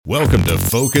Welcome to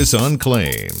Focus on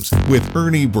Claims with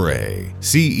Ernie Bray,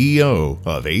 CEO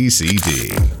of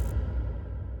ACD.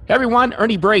 Hey everyone,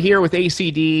 Ernie Bray here with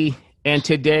ACD, and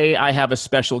today I have a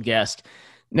special guest.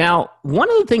 Now, one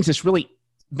of the things that's really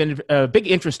been a big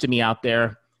interest to me out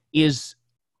there is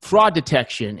fraud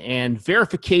detection and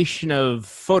verification of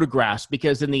photographs,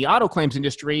 because in the auto claims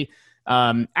industry,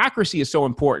 accuracy is so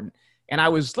important. And I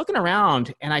was looking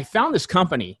around and I found this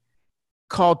company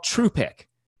called TruePic.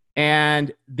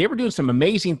 And they were doing some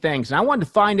amazing things. And I wanted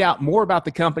to find out more about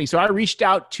the company. So I reached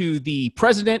out to the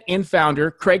president and founder,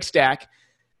 Craig Stack,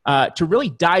 to really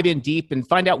dive in deep and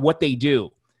find out what they do.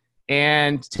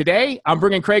 And today I'm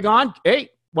bringing Craig on. Hey,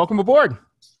 welcome aboard.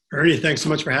 Ernie, thanks so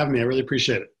much for having me. I really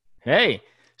appreciate it. Hey,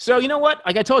 so you know what?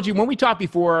 Like I told you, when we talked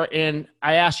before and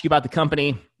I asked you about the company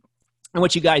and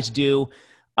what you guys do,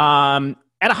 at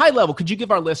a high level, could you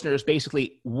give our listeners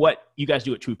basically what you guys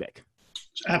do at TruePic?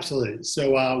 Absolutely.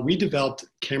 So we developed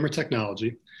camera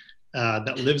technology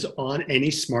that lives on any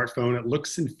smartphone. It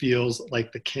looks and feels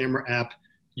like the camera app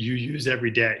you use every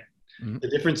day. Mm-hmm. The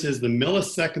difference is the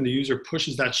millisecond the user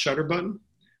pushes that shutter button,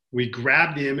 we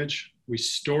grab the image, we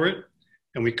store it,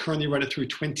 and we currently run it through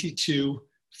 22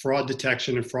 fraud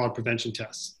detection and fraud prevention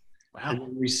tests. Wow.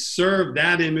 And we serve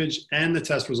that image and the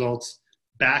test results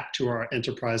back to our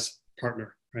enterprise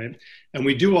partner. Right. And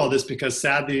we do all this because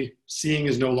sadly, seeing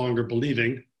is no longer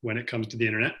believing when it comes to the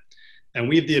internet. And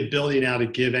we have the ability now to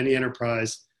give any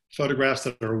enterprise photographs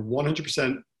that are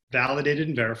 100% validated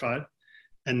and verified.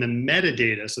 And the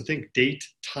metadata, so think date,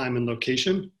 time, and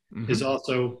location, is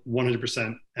also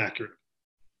 100% accurate.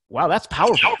 Wow, that's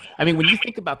powerful. I mean, when you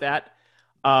think about that,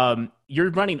 you're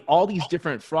running all these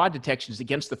different fraud detections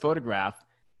against the photograph.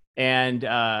 And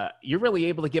you're really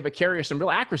able to give a carrier some real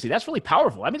accuracy. That's really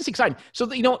powerful. I mean, it's exciting. So,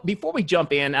 before we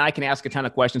jump in, and I can ask a ton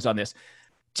of questions on this,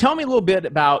 tell me a little bit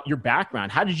about your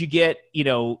background. How did you get,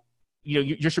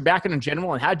 just your background in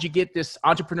general, and how did you get this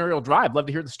entrepreneurial drive? Love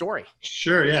to hear the story.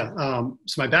 Sure, yeah.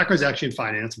 So my background is actually in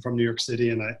finance. I'm from New York City,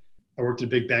 and I worked at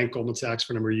a big bank, Goldman Sachs,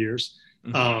 for a number of years.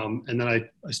 Mm-hmm. And then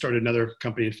I started another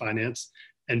company in finance.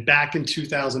 And back in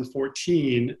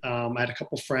 2014, I had a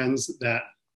couple friends that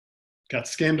got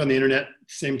scammed on the internet. At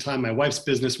the same time, my wife's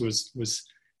business was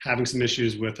having some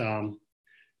issues with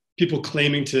people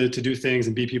claiming to do things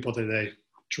and be people that they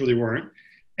truly weren't.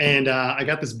 And I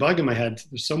got this bug in my head.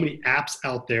 There's so many apps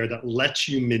out there that let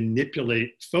you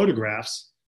manipulate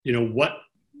photographs.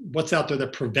 What's out there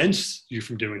that prevents you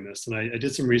from doing this? And I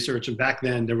did some research, and back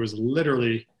then there was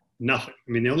literally nothing.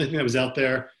 I mean, the only thing that was out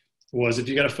there was if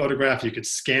you got a photograph, you could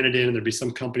scan it in, and there'd be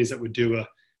some companies that would do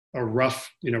a rough,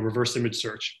 reverse image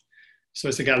search. So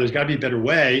I said, God, there's got to be a better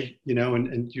way,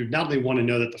 and you not only want to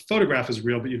know that the photograph is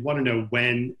real, but you'd want to know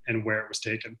when and where it was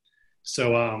taken.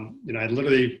 So, I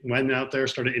literally went out there,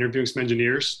 started interviewing some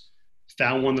engineers,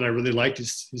 found one that I really liked.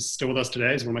 He's still with us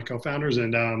today. He's one of my co-founders.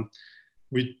 And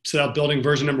we set out building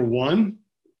version number one,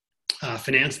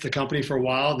 financed the company for a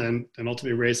while, then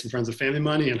ultimately raised some friends and family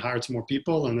money and hired some more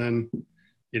people. And then,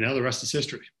 the rest is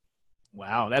history.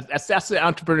 Wow. That's the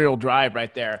entrepreneurial drive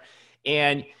right there.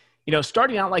 And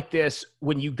starting out like this,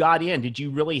 when you got in, did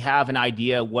you really have an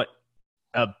idea what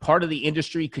a part of the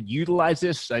industry could utilize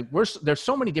this? Like, there's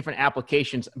so many different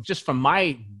applications. Just from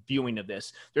my viewing of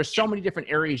this, there's so many different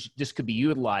areas this could be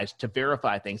utilized to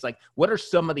verify things. Like, what are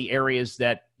some of the areas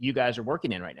that you guys are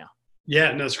working in right now?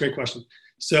 Yeah, no, that's a great question.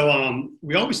 So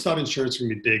we always thought insurance was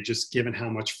going to be big, just given how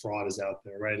much fraud is out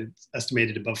there, right? It's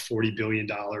estimated above $40 billion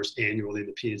annually in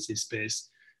the P&C space.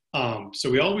 So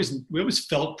we always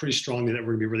felt pretty strongly that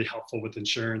we're gonna be really helpful with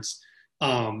insurance.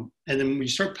 And then when you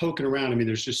start poking around, I mean,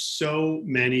 there's just so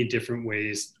many different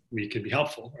ways we can be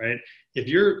helpful, right? If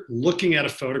you're looking at a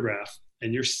photograph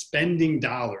and you're spending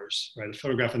dollars, right, a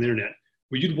photograph on the internet,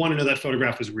 well, you'd want to know that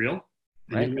photograph is real,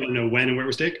 and right. You want to know when and where it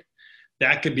was taken.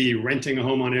 That could be renting a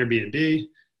home on Airbnb.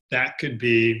 That could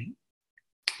be,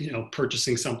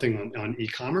 purchasing something on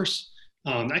e-commerce.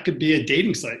 That could be a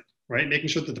dating site. Right? Making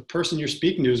sure that the person you're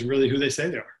speaking to is really who they say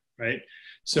they are, right?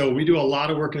 So we do a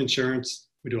lot of work in insurance.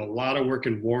 We do a lot of work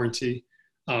in warranty.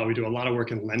 We do a lot of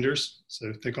work in lenders.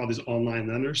 So think all these online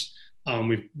lenders.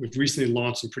 We've recently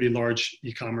launched some pretty large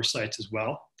e-commerce sites as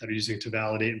well that are using it to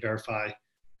validate and verify,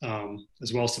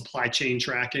 as well as supply chain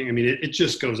tracking. I mean, it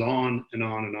just goes on and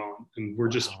on and on, and we're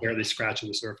just barely scratching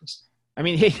the surface. I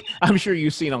mean, hey, I'm sure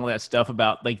you've seen all that stuff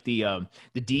about like the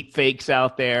deep fakes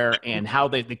out there and how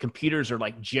the computers are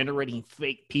like generating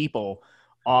fake people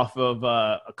off of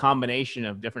a combination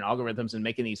of different algorithms and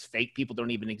making these fake people don't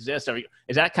even exist.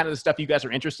 Is that kind of the stuff you guys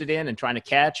are interested in and trying to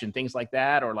catch and things like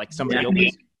that, or like somebody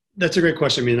else? That's a great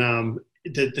question. I mean,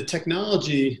 the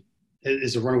technology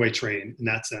is a runaway train in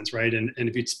that sense, right? And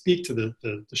if you speak to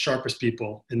the sharpest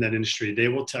people in that industry, they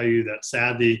will tell you that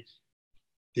sadly,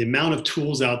 the amount of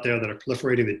tools out there that are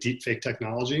proliferating the deep fake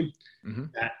technology,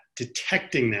 that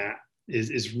detecting that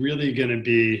is really going to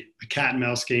be a cat and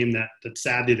mouse game that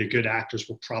sadly the good actors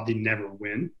will probably never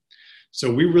win.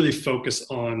 So we really focus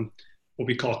on what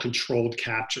we call controlled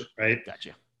capture, right?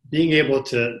 Gotcha. Being able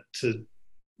to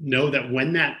know that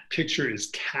when that picture is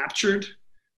captured,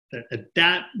 that at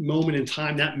that moment in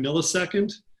time, that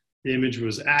millisecond, the image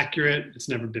was accurate, it's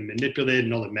never been manipulated,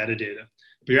 and all the metadata.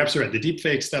 But you're absolutely right. The deep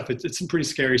fake stuff, it's some pretty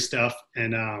scary stuff.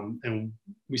 And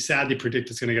we sadly predict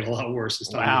it's going to get a lot worse as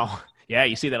time. Wow. Yeah,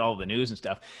 you see that all over the news and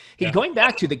stuff. Hey, going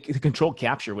back to the controlled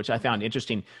capture, which I found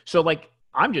interesting. So like,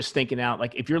 I'm just thinking out,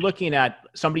 like if you're looking at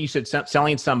somebody, you said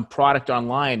selling some product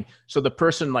online. So the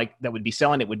person like that would be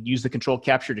selling it would use the controlled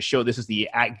capture to show this is the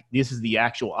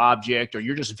actual object, or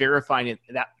you're just verifying it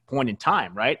at that point in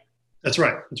time, right? That's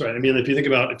right. That's right. I mean, if you think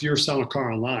about, if you're selling a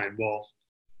car online, well,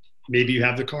 maybe you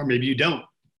have the car, maybe you don't,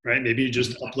 right? Maybe you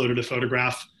just uploaded a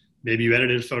photograph. Maybe you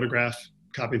edited a photograph,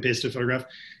 copy and pasted a photograph.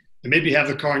 And maybe you have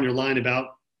the car and you're lying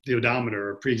about the odometer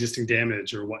or pre-existing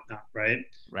damage or whatnot, right?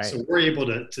 Right. So we're able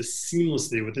to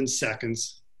seamlessly, within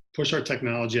seconds, push our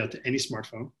technology out to any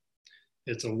smartphone.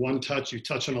 It's a one touch. You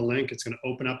touch on a link, it's going to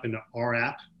open up into our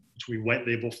app, which we white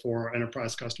label for our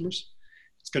enterprise customers.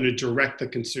 It's going to direct the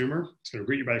consumer. It's going to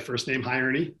greet you by first name. Hi,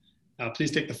 Ernie.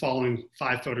 Please take the following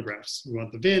 5 photographs. We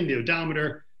want the VIN, the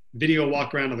odometer, video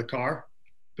walk around of the car.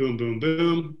 Boom, boom,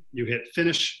 boom. You hit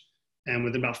finish. And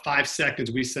within about 5 seconds,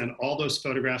 we send all those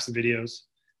photographs and videos,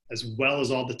 as well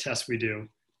as all the tests we do,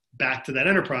 back to that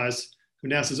enterprise, who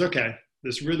now says, okay,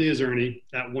 this really is Ernie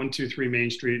at 123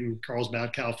 Main Street in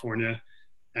Carlsbad, California.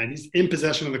 And he's in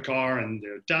possession of the car, and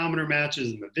the odometer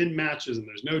matches and the VIN matches, and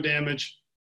there's no damage.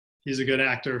 He's a good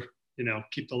actor,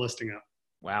 keep the listing up.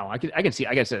 Wow. I can see,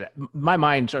 I guess my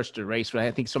mind starts to race, but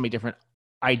I think so many different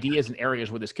ideas and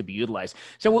areas where this could be utilized.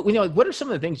 So what are some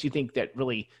of the things you think that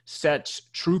really sets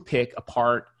TruePic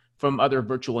apart from other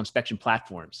virtual inspection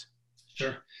platforms?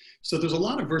 Sure. So there's a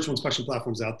lot of virtual inspection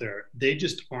platforms out there. They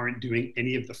just aren't doing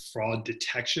any of the fraud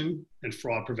detection and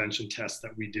fraud prevention tests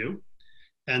that we do.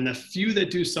 And the few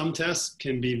that do some tests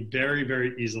can be very,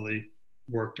 very easily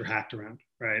worked or hacked around,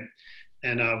 right?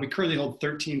 And we currently hold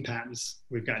 13 patents.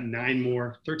 We've got 9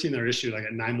 more, 13 that are issued. I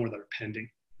got 9 more that are pending,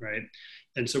 right?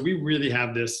 And so we really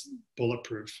have this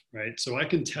bulletproof, right? So I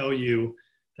can tell you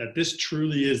that this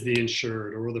truly is the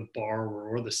insured or the borrower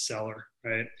or the seller,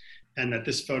 right? And that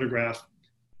this photograph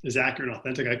is accurate and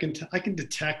authentic. I can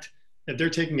detect if they're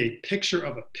taking a picture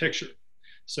of a picture.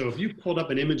 So if you pulled up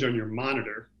an image on your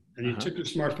monitor and you took your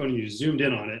smartphone and you zoomed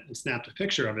in on it and snapped a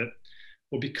picture of it,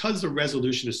 well, because the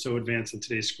resolution is so advanced in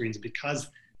today's screens, because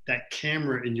that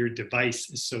camera in your device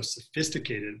is so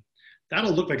sophisticated,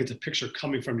 that'll look like it's a picture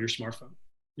coming from your smartphone.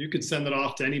 You could send it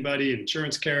off to anybody, an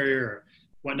insurance carrier or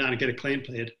whatnot, and get a claim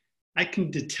paid. I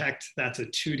can detect that's a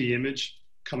 2D image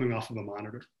coming off of a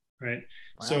monitor, right?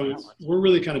 Wow. So we're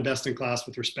really kind of best in class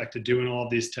with respect to doing all of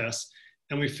these tests.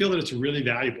 And we feel that it's really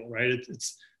valuable, right?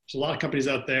 There's a lot of companies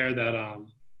out there that,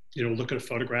 look at a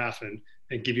photograph and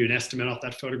give you an estimate off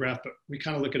that photograph, but we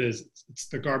kind of look at it as it's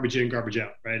the garbage in, garbage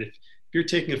out, right? If you're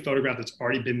taking a photograph that's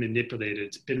already been manipulated,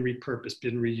 it's been repurposed,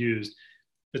 been reused,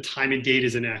 the time and date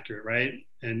is inaccurate, right?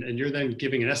 And you're then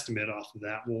giving an estimate off of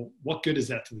that. Well, what good is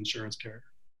that to the insurance carrier?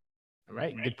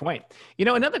 Right. Good point.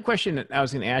 Another question that I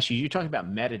was going to ask you, you talked about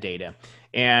metadata,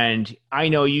 and I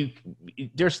know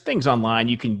there's things online,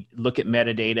 you can look at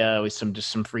metadata with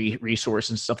some free resources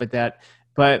and stuff like that.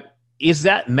 But is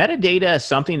that metadata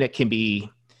something that can be,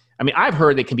 I've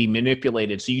heard that can be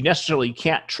manipulated. So you necessarily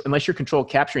can't, unless you're control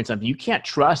capturing something, you can't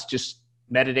trust just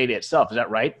metadata itself. Is that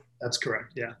right? That's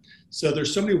correct. Yeah. So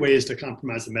there's so many ways to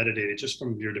compromise the metadata just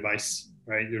from your device,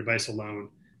 right? Your device alone.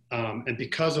 And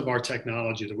because of our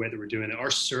technology, the way that we're doing it,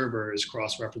 our server is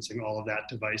cross-referencing all of that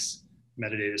device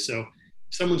metadata. So if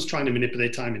someone's trying to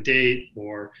manipulate time and date,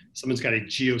 or someone's got a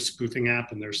geo-spoofing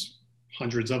app and there's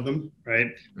hundreds of them, right?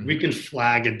 Mm-hmm. We can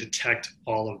flag and detect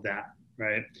all of that,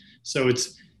 right? So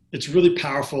it's really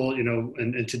powerful,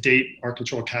 and to date, our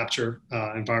control capture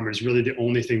environment is really the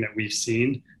only thing that we've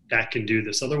seen that can do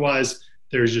this. Otherwise,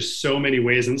 there's just so many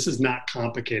ways, and this is not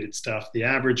complicated stuff. The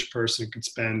average person could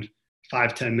spend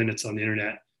 5-10 minutes on the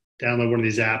internet, download one of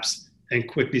these apps, and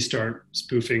quickly start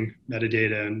spoofing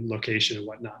metadata and location and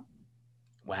whatnot.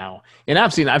 Wow. And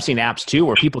I've seen apps too,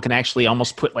 where people can actually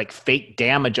almost put like fake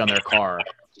damage on their car.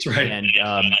 That's right.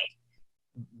 And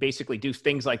basically do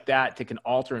things like that can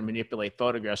alter and manipulate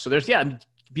photographs. So there's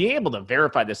being able to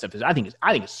verify this stuff I think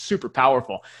it's super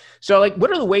powerful. So like,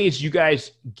 what are the ways you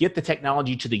guys get the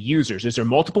technology to the users? Is there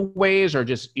multiple ways, or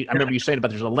just, I remember you saying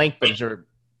about there's a link, but is there?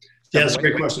 Yeah, that's a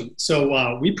great question.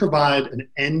 So we provide an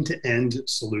end-to-end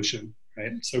solution,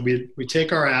 right? So we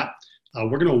take our app,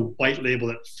 we're going to white label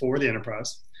it for the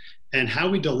enterprise. And how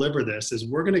we deliver this is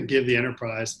we're going to give the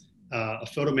enterprise a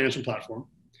photo management platform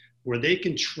where they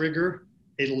can trigger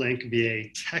a link via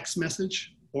a text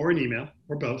message or an email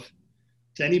or both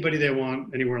to anybody they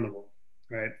want anywhere in the world,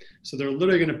 right? So they're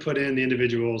literally going to put in the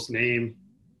individual's name,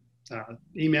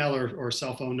 email or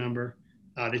cell phone number.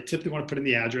 They typically want to put in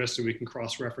the address so we can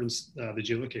cross-reference the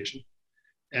geolocation,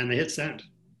 and they hit send.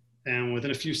 And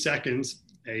within a few seconds,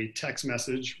 a text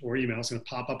message or email is going to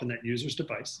pop up in that user's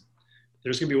device.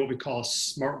 There's going to be what we call a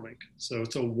smart link. So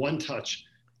it's a one-touch.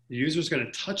 The user is going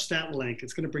to touch that link.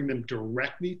 It's going to bring them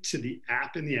directly to the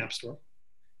app in the App Store.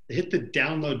 They hit the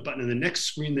download button, and the next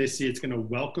screen they see, it's going to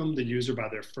welcome the user by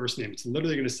their first name. It's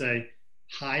literally going to say,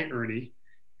 "Hi, Ernie."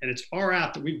 And it's our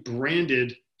app that we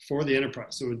branded for the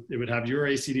enterprise. So it would have your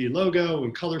ACD logo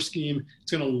and color scheme.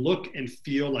 It's going to look and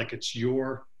feel like it's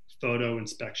your photo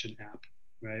inspection app,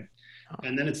 right?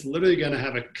 And then it's literally going to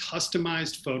have a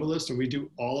customized photo list. And we do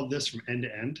all of this from end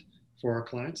to end for our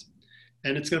clients.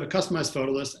 And it's going to have a customized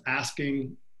photo list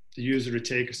asking the user to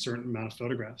take a certain amount of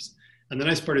photographs. And the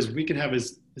nice part is we can have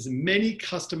as many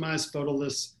customized photo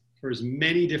lists for as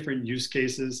many different use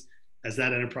cases as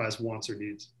that enterprise wants or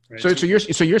needs. Right?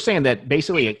 So you're saying that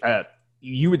basically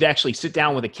you would actually sit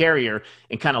down with a carrier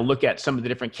and kind of look at some of the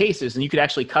different cases, and you could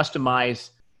actually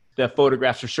customize the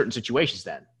photographs for certain situations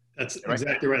then. That's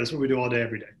exactly right. That's what we do all day,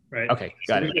 every day, right? Okay,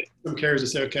 got it. We get some carriers that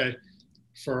say, okay,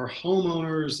 for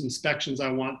homeowners inspections, I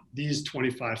want these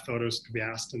 25 photos to be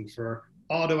asked, and for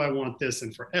auto, I want this,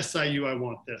 and for SIU, I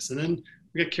want this. And then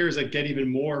we get carriers that get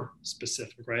even more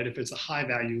specific, right? If it's a high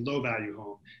value, low value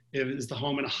home, if it's the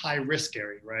home in a high risk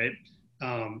area, right?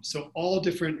 So all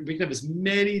different, we can have as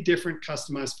many different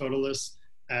customized photo lists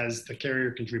as the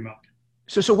carrier can dream up.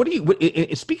 So what do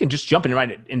you, speaking, just jumping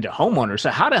right into homeowners,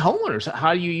 so how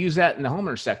do you use that in the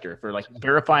homeowner sector for like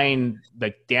verifying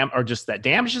the just that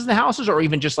damages in the houses, or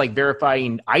even just like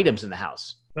verifying items in the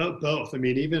house? Both. I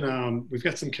mean, even we've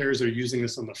got some carriers that are using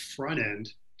this on the front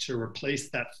end to replace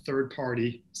that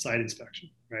third-party site inspection,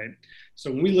 right?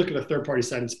 So when we look at a third-party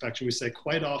site inspection, we say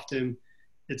quite often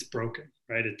it's broken,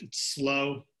 right? It's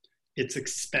slow, it's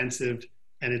expensive,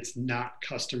 and it's not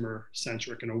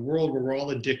customer-centric. In a world where we're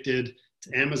all addicted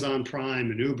to Amazon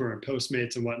Prime and Uber and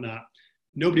Postmates and whatnot,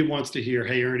 nobody wants to hear,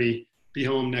 "Hey, Ernie, be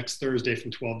home next Thursday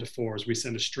from 12 to 4 as we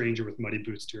send a stranger with muddy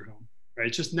boots to your home," right?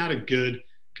 It's just not a good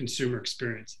consumer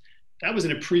experience. That was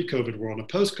in a pre-COVID world. In a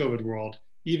post-COVID world,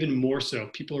 even more so.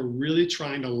 People are really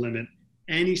trying to limit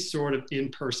any sort of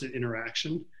in-person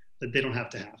interaction that they don't have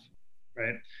to have,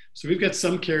 right? So we've got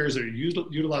some carriers that are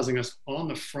utilizing us on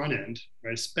the front end,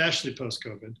 right, especially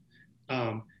post-COVID,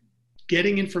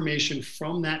 getting information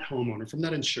from that homeowner, from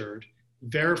that insured,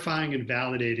 verifying and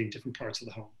validating different parts of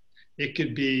the home. It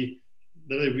could be,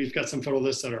 literally, we've got some photo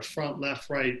lists that are front, left,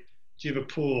 right. Do you have a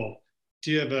pool?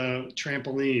 Do you have a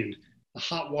trampoline, a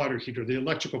hot water heater, the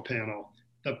electrical panel,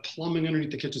 the plumbing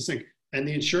underneath the kitchen sink? And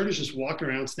the insured is just walking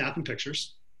around snapping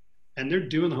pictures, and they're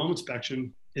doing the home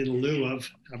inspection in lieu of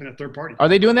having a third party. Are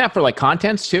they doing that for like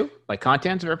contents too? Like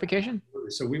contents verification?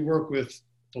 So we work with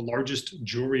the largest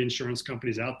jewelry insurance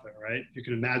companies out there, right? You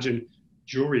can imagine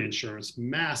jewelry insurance,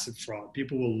 massive fraud.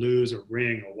 People will lose a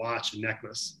ring, a watch, a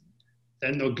necklace.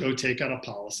 Then they'll go take out a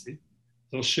policy.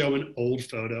 They'll show an old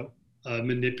photo, a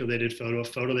manipulated photo, a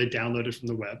photo they downloaded from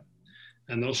the web.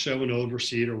 And they'll show an old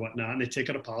receipt or whatnot, and they take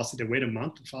out a policy. They wait a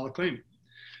month and file a claim.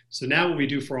 So now what we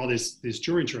do for all these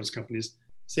jewelry insurance companies,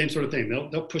 same sort of thing.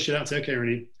 They'll push it out and say, "Okay,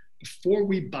 Ernie, before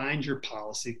we bind your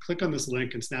policy, click on this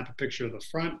link and snap a picture of the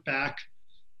front, back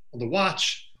of the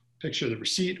watch, picture of the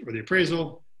receipt or the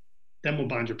appraisal, then we'll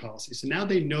bind your policy." So now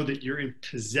they know that you're in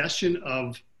possession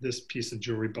of this piece of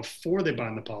jewelry before they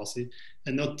bind the policy.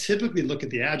 And they'll typically look at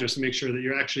the address and make sure that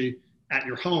you're actually at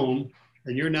your home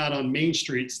and you're not on Main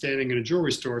Street standing in a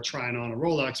jewelry store trying on a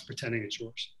Rolex pretending it's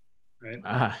yours. Right.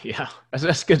 Yeah,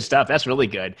 that's good stuff. That's really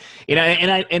good.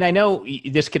 And I know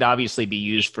this could obviously be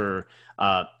used for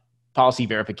policy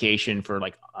verification for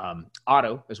like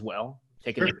auto as well.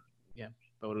 Taking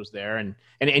photos there, and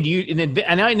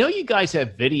I know you guys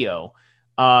have video.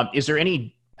 Is there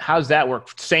any? How's that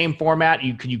work? Same format?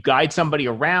 Can you guide somebody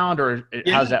around, or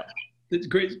how's that? It's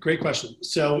great question.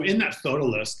 So in that photo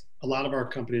list, a lot of our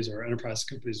companies or enterprise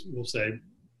companies will say,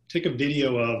 take a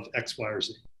video of X, Y, or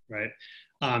Z, right?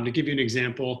 To give you an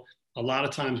example, a lot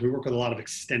of times we work with a lot of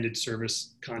extended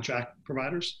service contract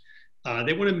providers.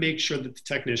 They want to make sure that the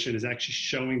technician is actually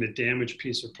showing the damaged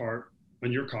piece or part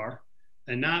on your car,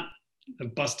 and not a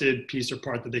busted piece or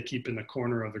part that they keep in the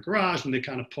corner of the garage and they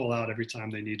kind of pull out every time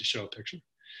they need to show a picture.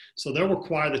 So they'll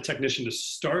require the technician to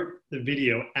start the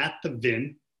video at the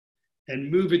VIN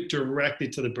and move it directly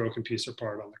to the broken piece or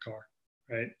part on the car,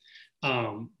 right?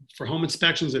 For home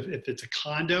inspections, if it's a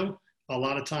condo, a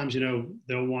lot of times,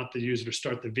 they'll want the user to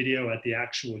start the video at the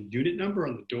actual unit number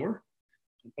on the door,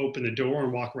 open the door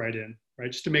and walk right in,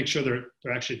 right? Just to make sure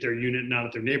they're actually at their unit, not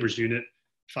at their neighbor's unit,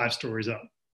 5 stories up,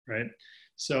 right?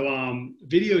 So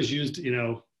video is used,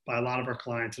 by a lot of our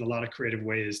clients in a lot of creative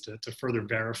ways to further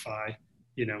verify,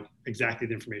 exactly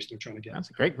the information they're trying to get. That's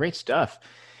great stuff.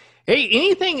 Hey,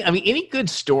 any good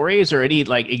stories or any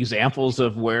like examples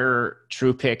of where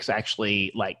TruePics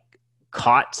actually like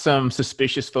caught some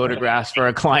suspicious photographs for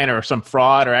a client or some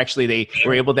fraud, or actually they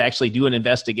were able to actually do an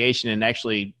investigation and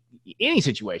actually any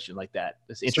situation like that?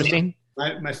 That's interesting.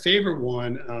 So my favorite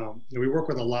one, we work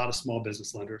with a lot of small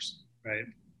business lenders, right?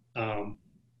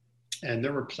 And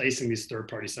they're replacing these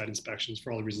third-party site inspections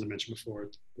for all the reasons I mentioned before.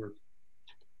 We're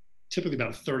typically about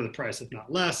a third of the price, if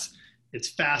not less. It's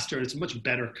faster, and it's a much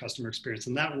better customer experience.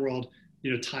 In that world,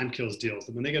 time kills deals.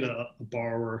 And when they get a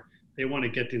borrower, they want to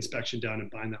get the inspection done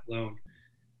and bind that loan.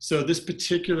 So this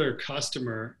particular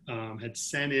customer had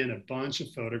sent in a bunch of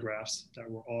photographs that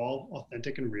were all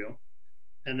authentic and real.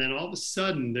 And then all of a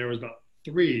sudden, there was about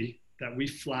 3 that we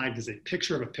flagged as a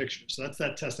picture of a picture. So that's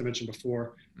that test I mentioned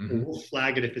before. Mm-hmm. We'll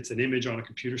flag it if it's an image on a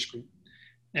computer screen.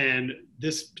 And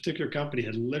this particular company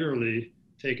had literally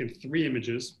taken 3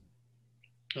 images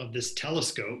of this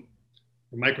telescope,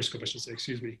 or microscope, I should say,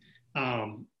 excuse me,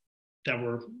 that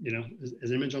were, as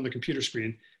an image on the computer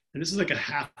screen. And this is like a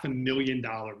 $500,000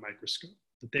 microscope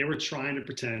that they were trying to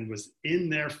pretend was in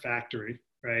their factory,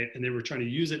 right? And they were trying to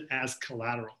use it as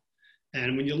collateral.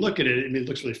 And when you look at it, it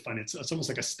looks really funny. It's almost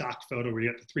like a stock photo where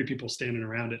you got the 3 people standing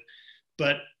around it.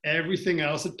 But everything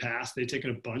else had passed. They'd taken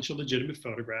a bunch of legitimate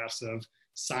photographs of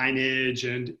signage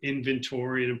and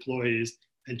inventory and employees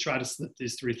and tried to slip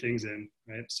these 3 things in,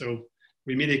 right? So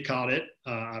we immediately caught it.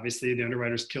 Obviously, the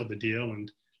underwriters killed the deal and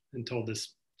told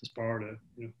this borrower to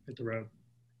hit the road.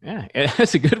 Yeah,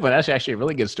 that's a good one. That's actually a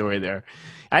really good story there.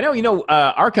 I know,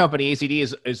 our company,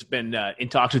 ACD, has been in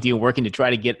talks with you, working to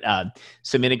try to get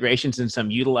some integrations and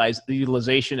some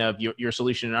utilization of your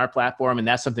solution in our platform, and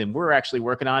that's something we're actually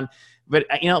working on. But,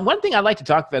 one thing I'd like to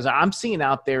talk about is I'm seeing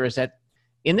out there is that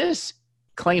in this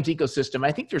claims ecosystem,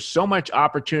 I think there's so much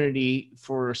opportunity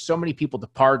for so many people to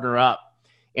partner up.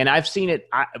 And I've seen it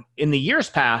in the years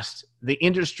past, the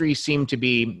industry seemed to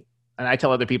be, and I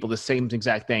tell other people the same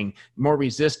exact thing, more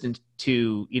resistant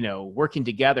to, working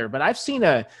together. But I've seen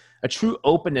a true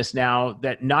openness now,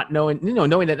 that not knowing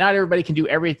that not everybody can do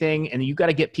everything, and you got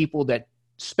to get people that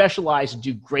specialize and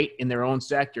do great in their own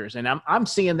sectors. And I'm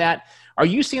seeing that. Are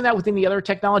you seeing that with any other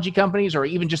technology companies, or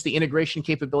even just the integration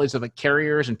capabilities of the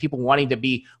carriers and people wanting to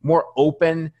be more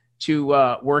open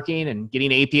to working and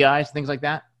getting APIs and things like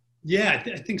that? Yeah,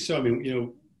 I think so. I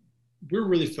mean, we're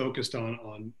really focused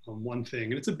on one thing,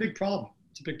 and it's a big problem.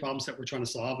 It's a big problem set we're trying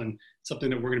to solve, and something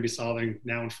that we're going to be solving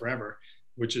now and forever,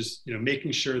 which is,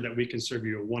 making sure that we can serve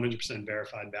you a 100%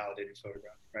 verified, validated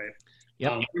photograph, right?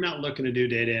 Yep. We're not looking to do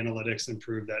data analytics and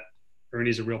prove that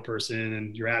Ernie's a real person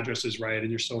and your address is right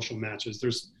and your social matches.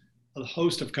 There's a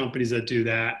host of companies that do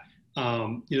that.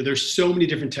 There's so many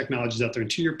different technologies out there.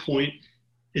 And to your point,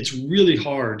 it's really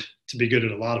hard to be good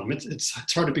at a lot of them. It's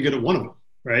hard to be good at one of them.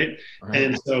 Right.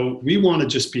 And so we want to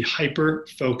just be hyper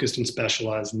focused and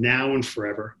specialized now and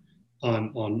forever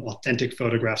on authentic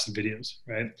photographs and videos.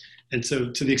 Right. And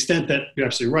so to the extent that you're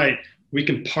absolutely right, we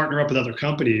can partner up with other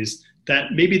companies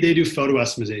that maybe they do photo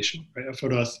estimation, right? A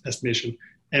photo estimation.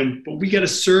 But we got to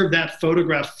serve that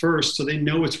photograph first so they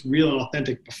know it's real and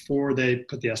authentic before they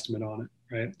put the estimate on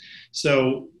it. Right.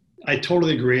 So I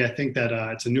totally agree. I think that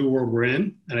it's a new world we're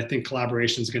in, and I think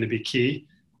collaboration is going to be key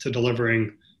to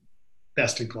delivering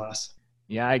best in class.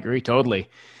 Yeah, I agree totally.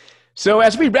 So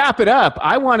as we wrap it up,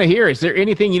 I want to hear, is there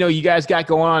anything, you guys got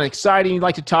going on exciting you'd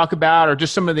like to talk about, or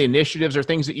just some of the initiatives or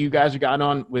things that you guys have gotten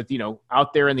on with,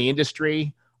 out there in the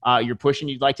industry you're pushing,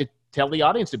 you'd like to tell the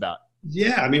audience about?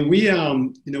 Yeah. I mean,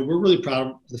 we're really proud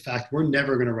of the fact we're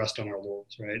never going to rest on our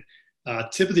laurels, right?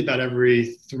 Typically about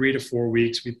every 3 to 4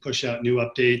 weeks, we push out new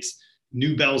updates,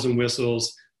 new bells and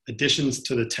whistles, additions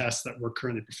to the tests that we're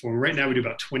currently performing. Right now, we do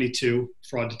about 22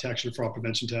 fraud detection, fraud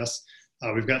prevention tests.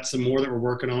 We've got some more that we're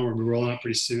working on. We'll be rolling out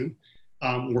pretty soon.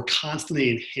 We're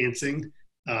constantly enhancing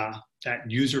that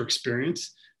user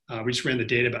experience. We just ran the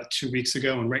data about 2 weeks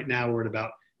ago, and right now we're at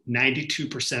about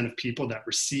 92% of people that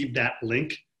receive that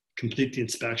link complete the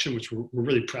inspection, which we're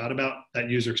really proud about, that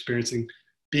user experiencing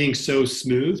being so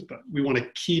smooth, but we want to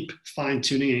keep fine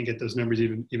tuning and get those numbers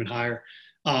even higher.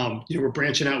 We're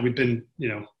branching out. We've been,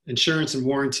 insurance and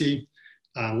warranty,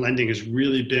 lending has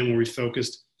really been where we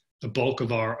focused the bulk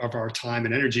of our time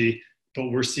and energy, but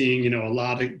we're seeing, a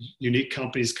lot of unique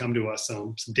companies come to us.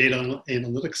 Some data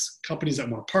analytics companies that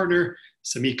want to partner,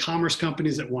 some e-commerce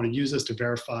companies that want to use us to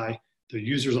verify the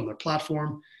users on their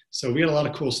platform. So we got a lot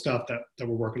of cool stuff that we're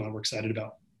working on. We're excited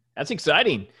about. That's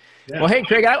exciting. Yeah. Well, hey,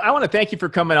 Craig, I want to thank you for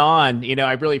coming on.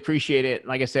 I really appreciate it.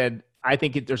 Like I said, I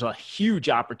think there's a huge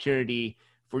opportunity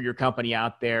for your company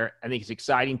out there. I think it's an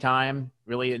exciting time,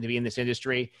 really, to be in this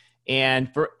industry.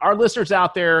 And for our listeners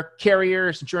out there,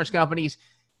 carriers, insurance companies,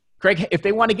 Craig, if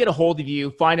they want to get a hold of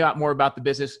you, find out more about the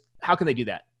business, how can they do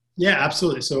that? Yeah,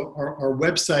 absolutely. So our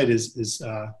website is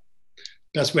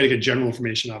best way to get general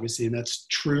information, obviously, and that's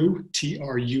True,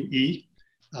 TRUE,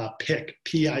 PIC,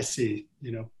 PIC,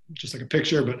 just like a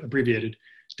picture, but abbreviated,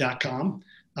 .com.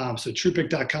 So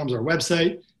TruePic.com is our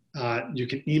website. You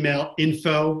can email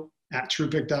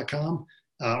info@TruePic.com,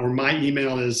 or my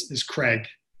email is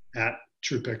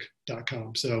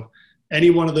Craig@TruePic.com. So any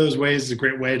one of those ways is a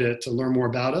great way to learn more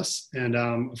about us. And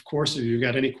of course, if you've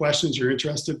got any questions, you're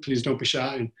interested, please don't be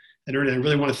shy. And Ernie, I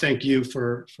really want to thank you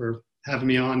for having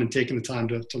me on and taking the time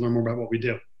to learn more about what we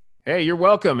do. Hey, you're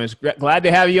welcome. It's glad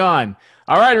to have you on.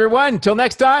 All right, everyone. Until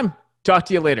next time, talk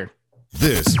to you later.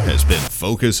 This has been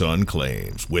Focus on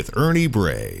Claims with Ernie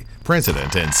Bray,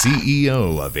 President and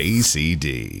CEO of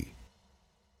ACD.